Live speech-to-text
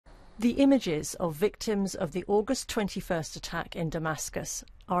The images of victims of the August 21st attack in Damascus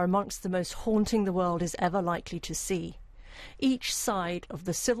are amongst the most haunting the world is ever likely to see. Each side of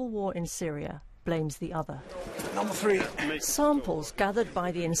the civil war in Syria blames the other. Number 3. Samples gathered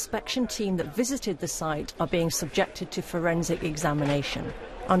by the inspection team that visited the site are being subjected to forensic examination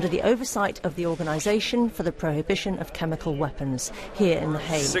under the oversight of the Organisation for the Prohibition of Chemical Weapons here in The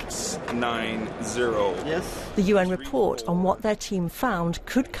Hague. 690. Yes. The UN report on what their team found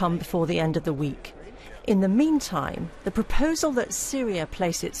could come before the end of the week. In the meantime, the proposal that Syria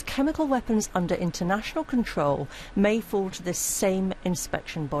place its chemical weapons under international control may fall to this same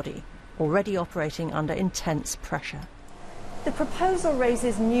inspection body, already operating under intense pressure. The proposal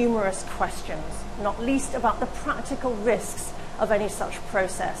raises numerous questions, not least about the practical risks of any such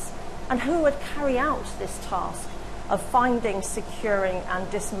process, and who would carry out this task of finding, securing and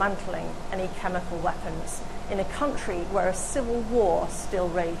dismantling any chemical weapons in a country where a civil war still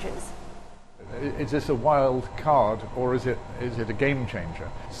rages. Is this a wild card or is it a game changer?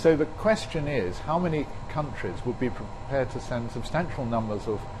 So the question is, how many countries would be prepared to send substantial numbers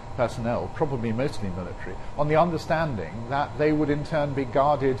of personnel, probably mostly military, on the understanding that they would in turn be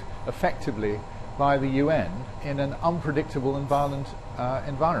guarded effectively by the UN in an unpredictable and violent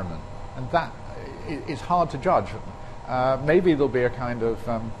environment? And that is hard to judge. Maybe there'll be a kind of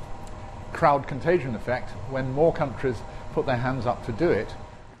crowd contagion effect when more countries put their hands up to do it.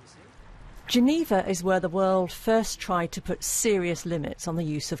 Geneva is where the world first tried to put serious limits on the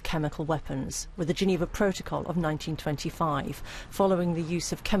use of chemical weapons, with the Geneva Protocol of 1925, following the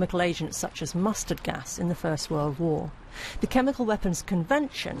use of chemical agents such as mustard gas in the First World War. The Chemical Weapons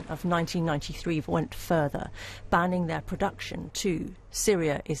Convention of 1993 went further, banning their production too.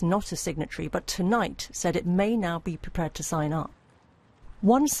 Syria is not a signatory, but tonight said it may now be prepared to sign up.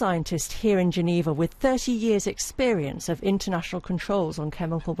 One scientist here in Geneva with 30 years' experience of international controls on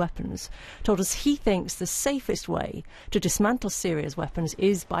chemical weapons told us he thinks the safest way to dismantle Syria's weapons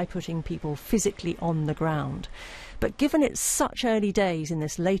is by putting people physically on the ground. But given it's such early days in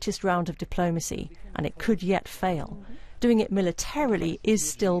this latest round of diplomacy, and it could yet fail, doing it militarily is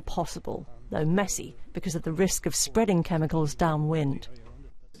still possible, though messy because of the risk of spreading chemicals downwind.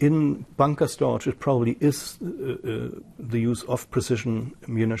 In bunker storage, it probably is the use of precision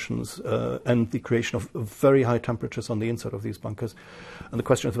munitions and the creation of very high temperatures on the inside of these bunkers. And the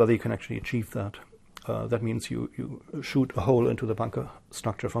question is whether you can actually achieve that. That means you shoot a hole into the bunker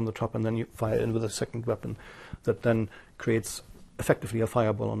structure from the top and then you fire in with a second weapon that then creates effectively a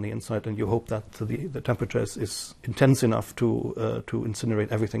fireball on the inside, and you hope that the temperature is intense enough to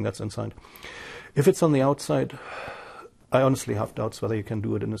incinerate everything that's inside. If it's on the outside, I honestly have doubts whether you can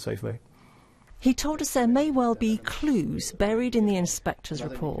do it in a safe way. He told us there may well be clues buried in the inspector's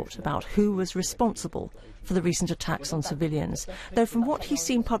report about who was responsible for the recent attacks on civilians, though from what he's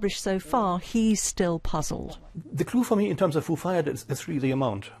seen published so far, he's still puzzled. The clue for me in terms of who fired it is really the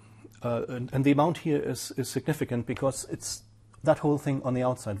amount. And the amount here is significant because that whole thing on the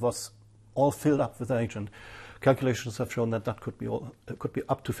outside was all filled up with agent. Calculations have shown that could be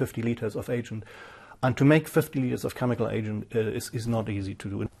up to 50 liters of agent. And to make 50 liters of chemical agent is not easy to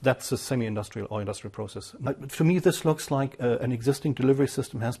do. That's a semi-industrial or industrial process. To me, this looks like an existing delivery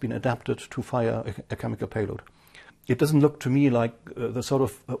system has been adapted to fire a chemical payload. It doesn't look to me like the sort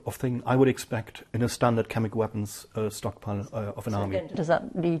of thing I would expect in a standard chemical weapons stockpile of an army. Again, does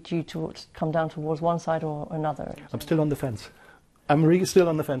that lead you to come down towards one side or another? I'm still on the fence. I'm really still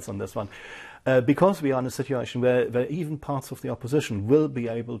on the fence on this one. Because we are in a situation where even parts of the opposition will be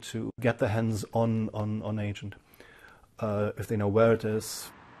able to get their hands on agent, if they know where it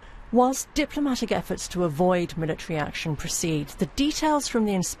is. Whilst diplomatic efforts to avoid military action proceed, the details from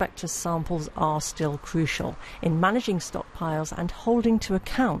the inspector's samples are still crucial in managing stockpiles and holding to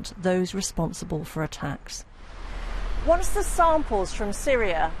account those responsible for attacks. Once the samples from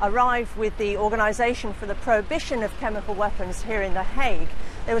Syria arrived with the Organisation for the Prohibition of Chemical Weapons here in The Hague,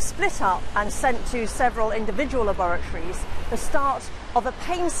 they were split up and sent to several individual laboratories, the start of a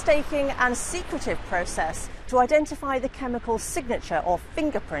painstaking and secretive process to identify the chemical signature or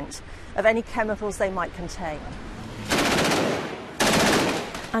fingerprint of any chemicals they might contain.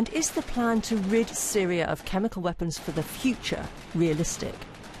 And is the plan to rid Syria of chemical weapons for the future realistic?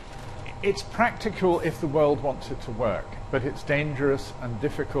 It's practical if the world wants it to work, but it's dangerous and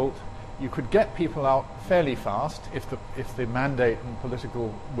difficult. You could get people out fairly fast if the mandate and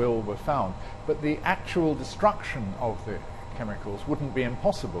political will were found, but the actual destruction of the chemicals wouldn't be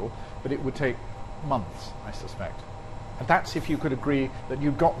impossible, but it would take months, I suspect. And that's if you could agree that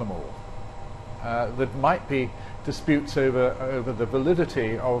you got them all. There might be disputes over the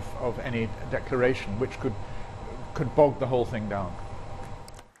validity of any declaration, which could bog the whole thing down.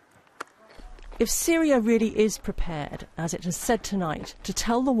 If Syria really is prepared, as it has said tonight, to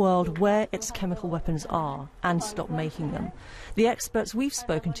tell the world where its chemical weapons are and stop making them, the experts we've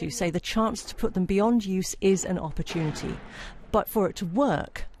spoken to say the chance to put them beyond use is an opportunity. But for it to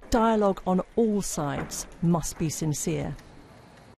work, dialogue on all sides must be sincere.